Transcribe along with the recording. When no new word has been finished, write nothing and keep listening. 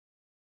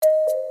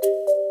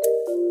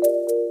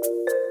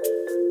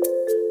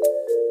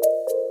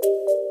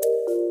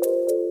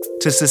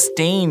to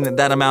sustain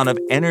that amount of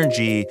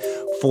energy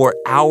for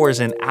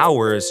hours and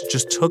hours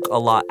just took a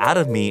lot out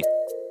of me.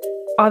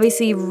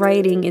 Obviously,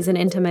 writing is an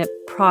intimate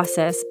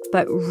process,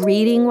 but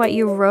reading what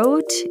you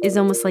wrote is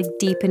almost like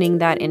deepening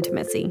that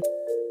intimacy.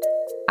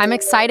 I'm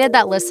excited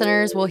that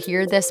listeners will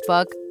hear this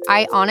book.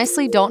 I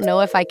honestly don't know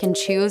if I can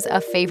choose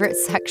a favorite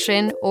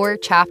section or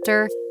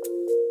chapter.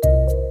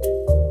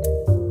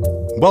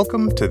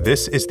 Welcome to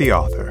This is the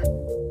Author,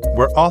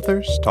 where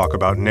authors talk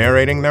about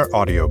narrating their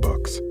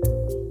audiobooks.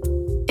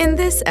 In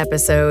this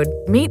episode,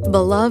 meet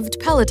beloved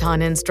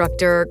Peloton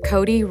instructor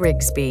Cody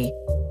Rigsby,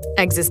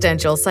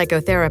 existential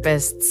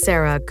psychotherapist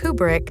Sara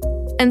Kuburic,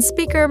 and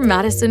speaker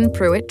Madison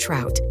Prewett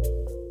Troutt.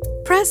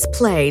 Press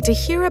play to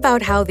hear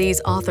about how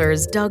these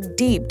authors dug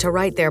deep to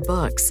write their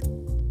books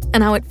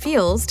and how it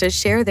feels to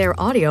share their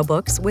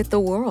audiobooks with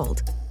the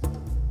world.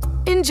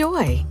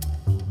 Enjoy.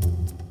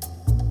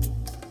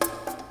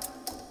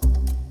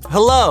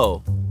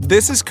 Hello,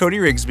 this is Cody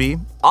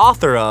Rigsby,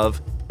 author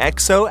of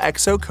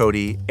XOXO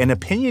Cody, an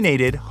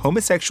opinionated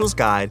homosexual's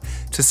guide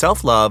to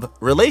self-love,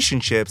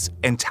 relationships,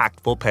 and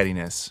tactful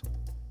pettiness.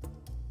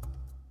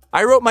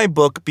 I wrote my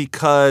book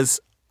because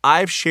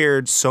I've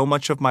shared so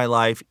much of my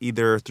life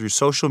either through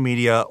social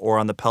media or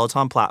on the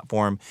Peloton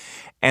platform,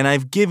 and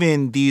I've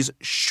given these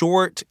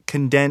short,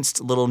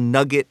 condensed little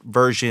nugget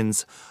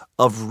versions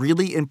of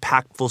really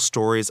impactful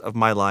stories of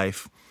my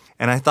life.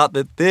 And I thought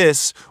that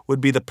this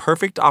would be the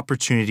perfect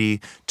opportunity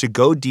to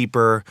go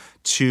deeper,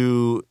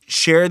 to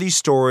share these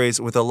stories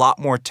with a lot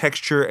more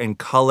texture and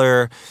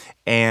color,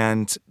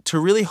 and to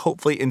really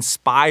hopefully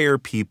inspire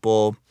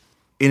people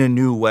in a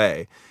new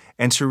way,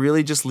 and to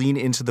really just lean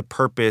into the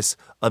purpose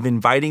of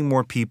inviting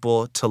more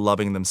people to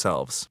loving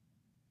themselves.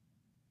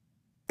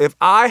 If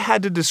I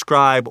had to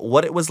describe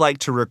what it was like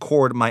to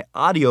record my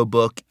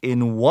audiobook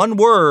in one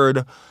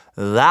word,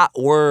 that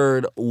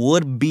word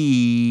would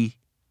be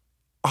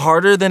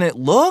harder than it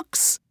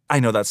looks. I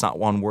know that's not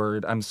one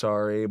word, I'm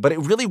sorry, but it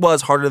really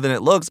was harder than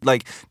it looks.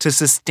 Like, to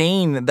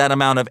sustain that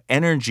amount of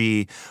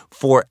energy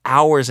for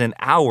hours and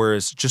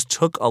hours just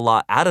took a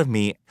lot out of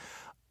me.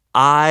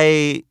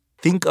 I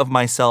think of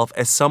myself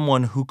as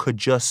someone who could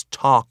just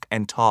talk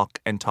and talk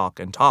and talk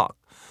and talk,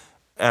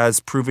 as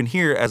proven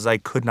here as I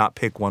could not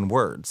pick one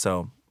word.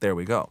 So there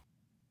we go.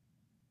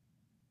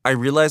 I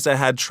realized I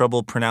had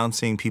trouble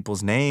pronouncing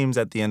people's names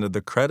at the end of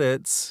the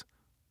credits.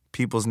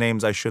 People's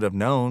names I should have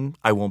known.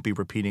 I won't be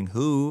repeating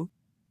who.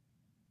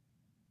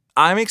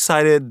 I'm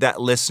excited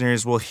that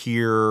listeners will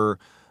hear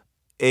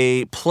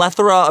a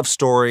plethora of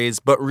stories,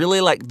 but really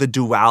like the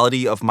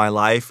duality of my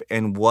life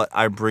and what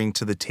I bring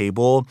to the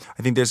table.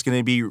 I think there's going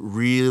to be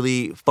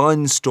really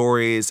fun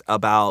stories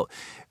about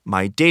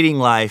my dating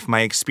life,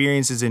 my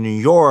experiences in New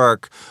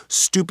York,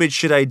 stupid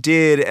shit I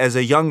did as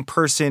a young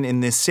person in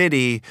this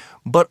city,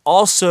 but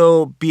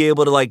also be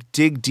able to like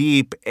dig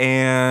deep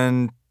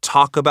and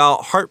talk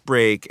about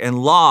heartbreak and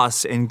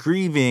loss and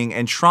grieving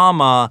and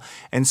trauma.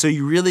 And so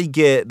you really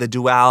get the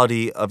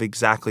duality of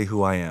exactly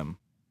who I am.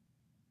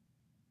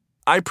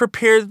 I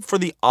prepared for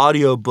the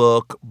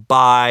audiobook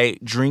by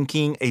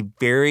drinking a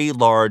very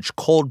large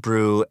cold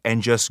brew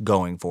and just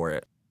going for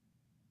it.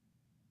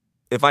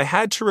 If I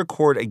had to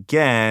record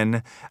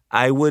again,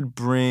 I would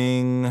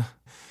bring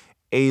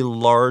a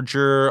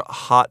larger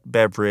hot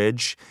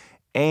beverage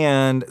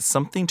and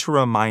something to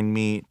remind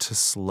me to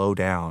slow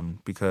down,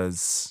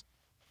 because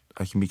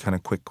I can be kind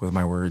of quick with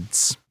my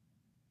words.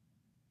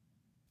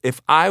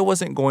 If I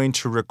wasn't going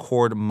to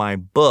record my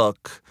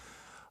book,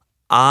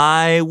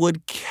 I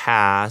would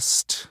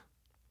cast,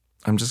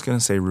 I'm just going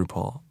to say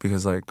RuPaul,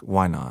 because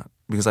why not?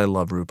 Because I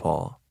love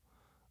RuPaul.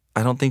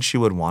 I don't think she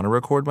would want to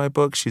record my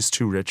book. She's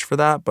too rich for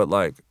that, but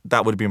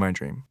that would be my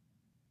dream.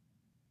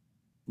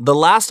 The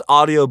last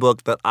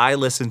audiobook that I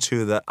listened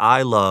to that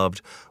I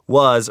loved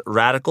was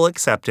Radical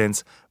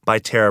Acceptance by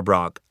Tara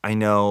Brach. I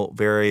know,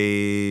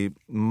 very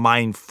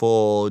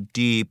mindful,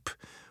 deep,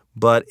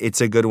 but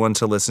it's a good one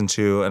to listen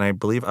to. And I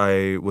believe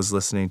I was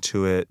listening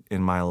to it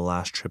in my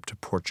last trip to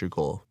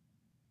Portugal.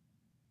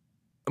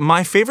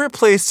 My favorite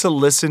place to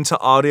listen to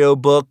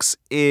audiobooks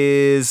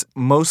is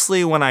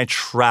mostly when I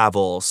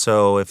travel.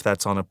 So if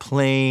that's on a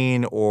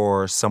plane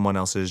or someone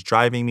else is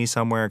driving me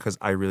somewhere, because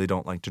I really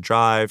don't like to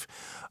drive,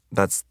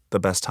 that's the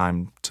best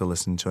time to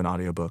listen to an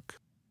audiobook.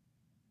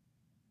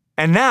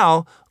 And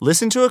now,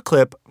 listen to a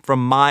clip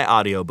from my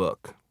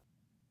audiobook.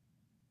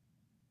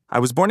 I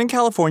was born in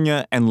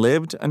California and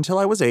lived until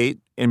I was 8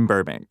 in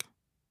Burbank.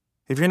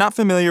 If you're not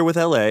familiar with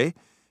LA,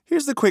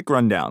 here's the quick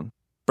rundown.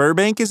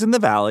 Burbank is in the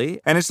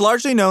Valley, and it's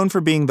largely known for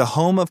being the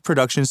home of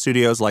production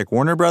studios like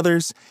Warner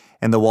Brothers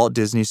and the Walt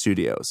Disney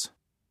Studios.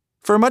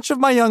 For much of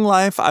my young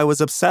life, I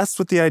was obsessed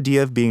with the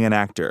idea of being an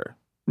actor.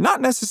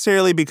 Not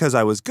necessarily because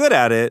I was good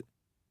at it,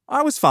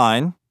 I was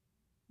fine,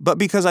 but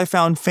because I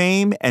found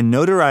fame and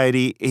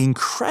notoriety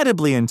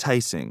incredibly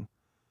enticing.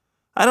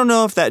 I don't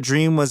know if that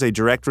dream was a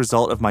direct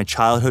result of my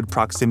childhood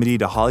proximity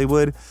to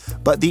Hollywood,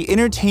 but the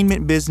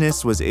entertainment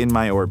business was in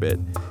my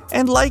orbit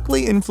and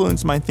likely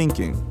influenced my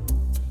thinking.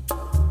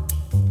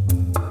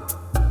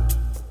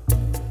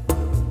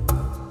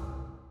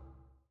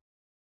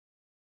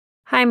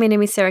 Hi, Hi, my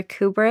name is Sara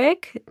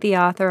Kuburic, the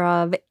author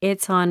of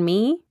It's On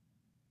Me.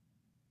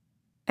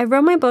 I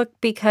wrote my book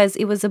because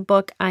it was a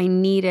book I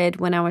needed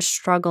when I was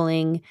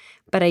struggling,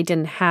 but I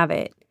didn't have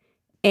it.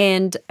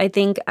 And I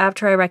think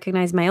after I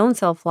recognized my own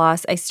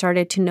self-loss, I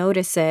started to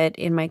notice it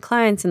in my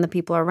clients and the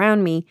people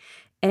around me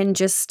and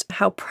just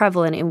how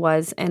prevalent it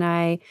was. And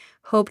I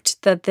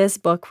hoped that this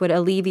book would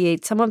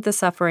alleviate some of the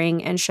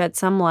suffering and shed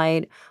some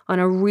light on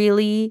a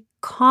really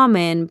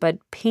common but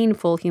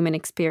painful human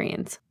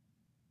experience.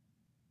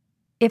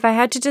 If I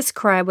had to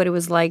describe what it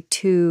was like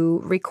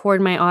to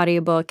record my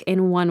audiobook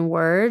in one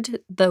word,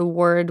 the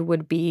word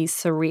would be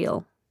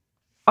surreal.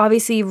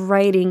 Obviously,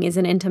 writing is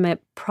an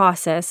intimate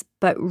process,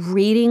 but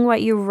reading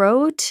what you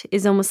wrote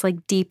is almost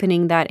like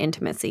deepening that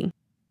intimacy.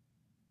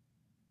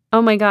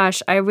 Oh my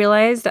gosh, I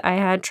realized I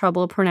had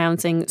trouble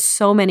pronouncing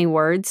so many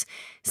words,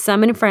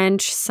 some in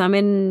French, some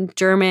in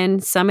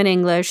German, some in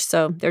English,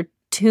 so there are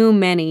too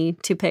many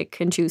to pick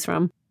and choose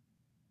from.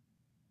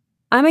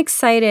 I'm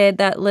excited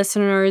that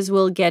listeners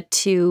will get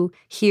to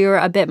hear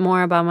a bit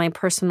more about my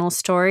personal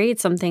story.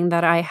 It's something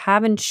that I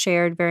haven't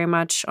shared very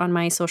much on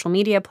my social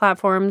media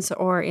platforms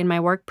or in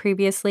my work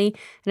previously.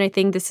 And I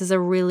think this is a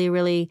really,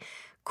 really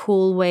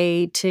cool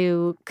way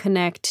to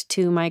connect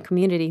to my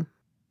community.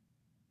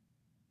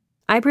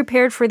 I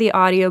prepared for the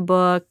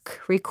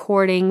audiobook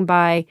recording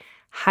by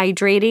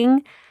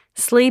hydrating,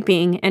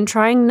 sleeping, and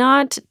trying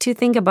not to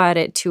think about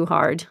it too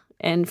hard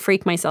and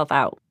freak myself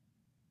out.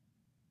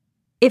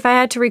 If I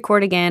had to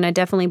record again, I'd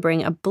definitely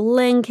bring a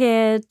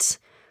blanket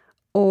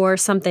or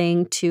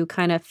something to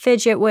kind of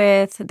fidget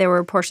with. There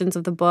were portions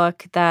of the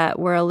book that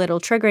were a little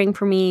triggering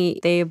for me.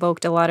 They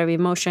evoked a lot of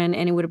emotion,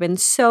 and it would have been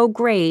so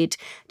great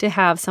to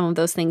have some of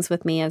those things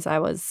with me as I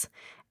was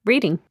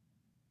reading.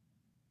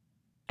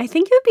 I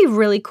think it would be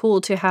really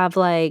cool to have,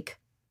 like,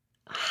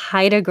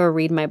 Heidegger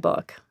read my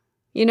book.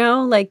 You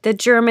know, like the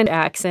German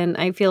accent,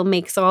 I feel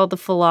makes all the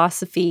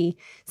philosophy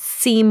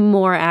seem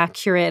more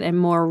accurate and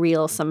more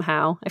real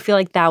somehow. I feel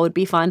like that would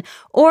be fun.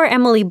 Or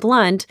Emily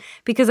Blunt,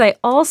 because I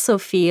also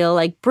feel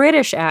like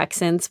British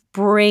accents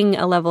bring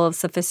a level of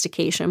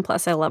sophistication.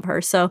 Plus, I love her.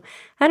 So,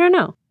 I don't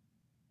know.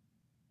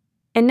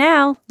 And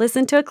now,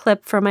 listen to a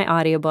clip from my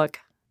audiobook.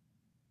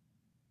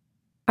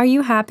 Are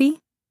you happy?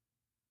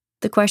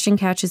 The question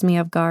catches me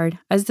off guard,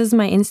 as does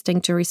my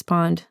instinct to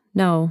respond,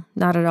 no,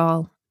 not at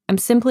all. I'm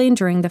simply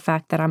enduring the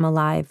fact that I'm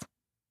alive.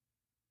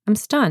 I'm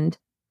stunned.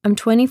 I'm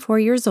 24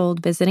 years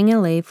old, visiting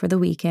LA for the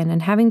weekend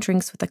and having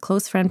drinks with a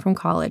close friend from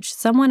college,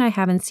 someone I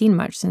haven't seen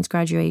much since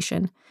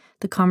graduation.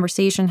 The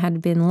conversation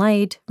had been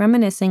light,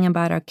 reminiscing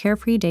about our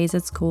carefree days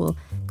at school,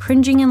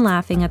 cringing and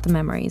laughing at the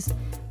memories.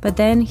 But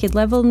then he'd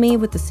leveled me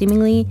with the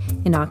seemingly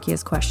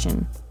innocuous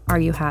question,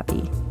 are you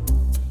happy?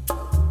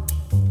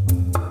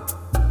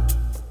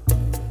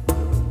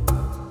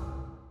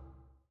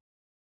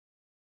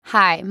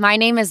 Hi, my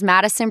name is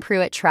Madison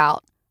Prewett Troutt,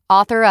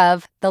 author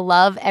of The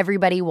Love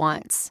Everybody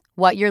Wants.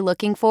 What you're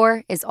looking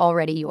for is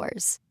already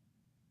yours.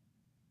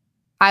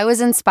 I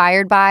was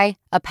inspired by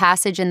a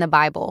passage in the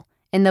Bible,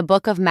 in the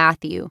book of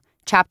Matthew,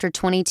 chapter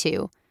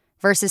 22,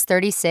 verses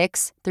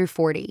 36 through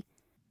 40.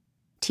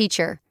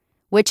 Teacher,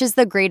 which is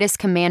the greatest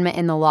commandment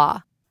in the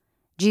law?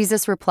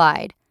 Jesus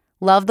replied,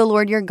 love the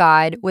Lord your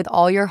God with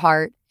all your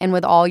heart and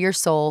with all your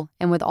soul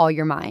and with all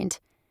your mind.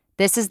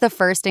 This is the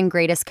first and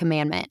greatest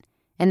commandment.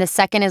 And the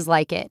second is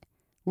like it.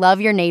 Love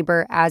your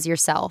neighbor as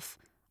yourself.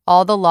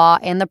 All the law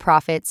and the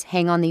prophets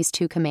hang on these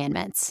two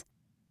commandments.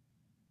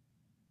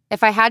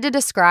 If I had to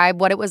describe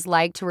what it was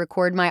like to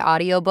record my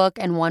audiobook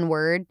in one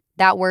word,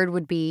 that word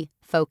would be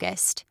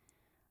focused.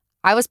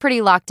 I was pretty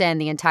locked in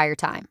the entire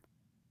time.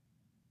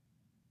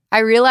 I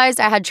realized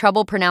I had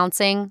trouble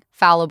pronouncing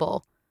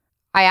fallible.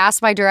 I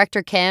asked my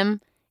director,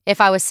 Kim, if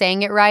I was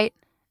saying it right.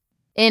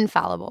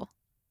 Infallible.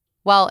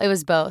 Well, it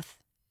was both.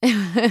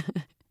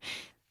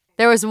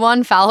 There was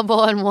one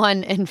fallible and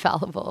one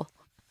infallible.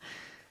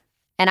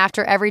 And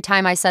after every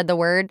time I said the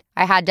word,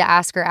 I had to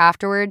ask her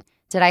afterward,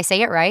 did I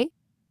say it right?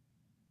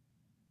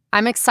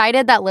 I'm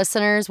excited that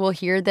listeners will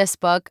hear this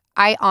book.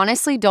 I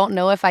honestly don't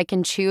know if I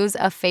can choose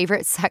a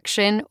favorite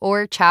section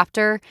or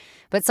chapter,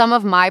 but some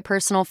of my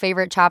personal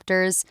favorite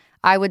chapters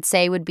I would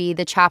say would be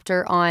the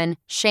chapter on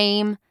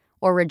shame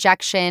or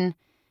rejection,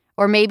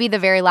 or maybe the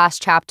very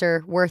last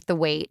chapter, Worth the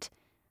Wait,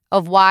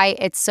 of why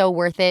it's so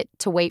worth it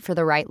to wait for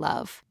the right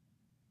love.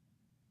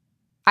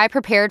 I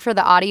prepared for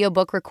the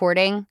audiobook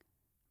recording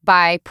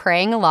by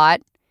praying a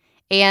lot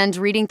and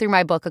reading through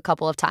my book a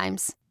couple of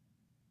times.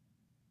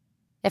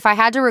 If I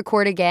had to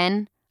record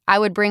again, I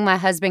would bring my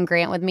husband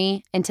Grant with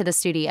me into the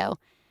studio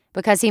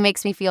because he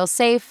makes me feel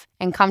safe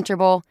and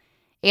comfortable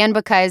and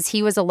because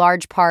he was a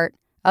large part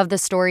of the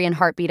story and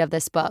heartbeat of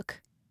this book.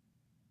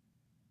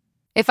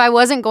 If I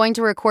wasn't going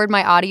to record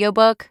my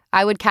audiobook,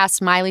 I would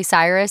cast Miley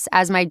Cyrus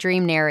as my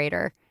dream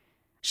narrator.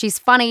 She's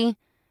funny,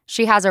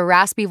 she has a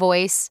raspy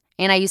voice,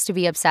 and I used to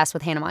be obsessed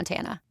with Hannah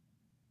Montana.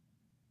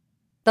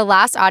 The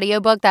last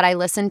audiobook that I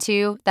listened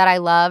to that I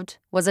loved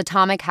was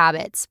Atomic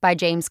Habits by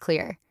James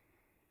Clear.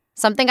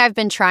 Something I've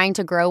been trying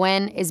to grow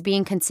in is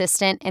being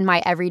consistent in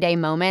my everyday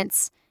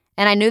moments,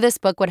 and I knew this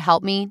book would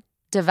help me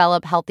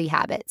develop healthy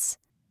habits.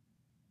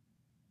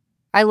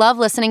 I love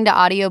listening to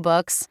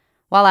audiobooks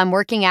while I'm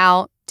working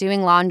out,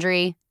 doing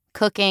laundry,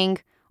 cooking,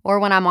 or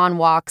when I'm on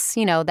walks,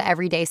 the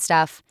everyday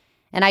stuff.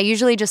 And I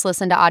usually just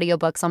listen to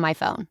audiobooks on my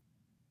phone.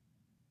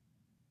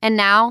 And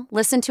now,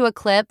 listen to a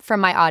clip from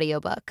my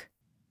audiobook.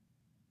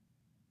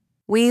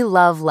 We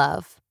love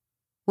love.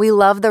 We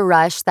love the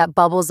rush that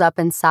bubbles up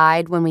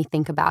inside when we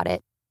think about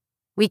it.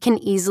 We can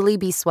easily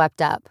be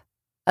swept up,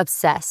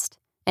 obsessed,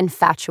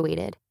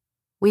 infatuated.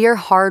 We are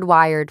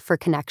hardwired for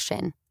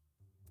connection.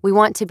 We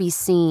want to be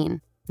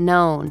seen,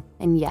 known,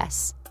 and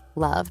yes,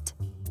 loved.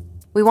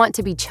 We want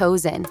to be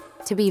chosen,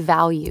 to be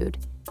valued.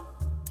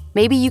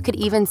 Maybe you could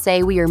even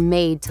say we are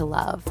made to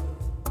love.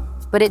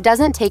 But it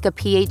doesn't take a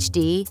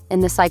PhD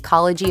in the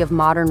psychology of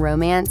modern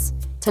romance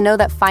to know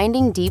that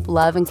finding deep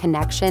love and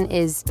connection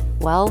is,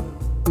 well,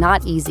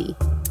 not easy.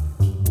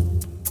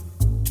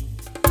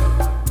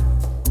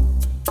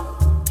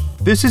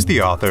 This is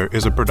the Author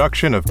is a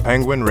production of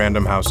Penguin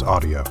Random House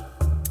Audio.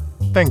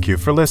 Thank you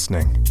for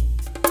listening.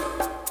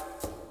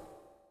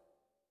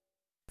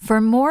 For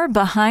more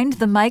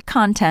behind-the-mic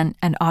content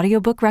and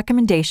audiobook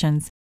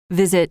recommendations,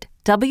 visit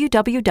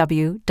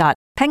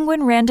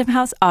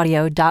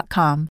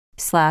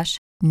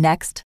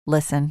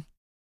www.penguinrandomhouseaudio.com/nextlisten.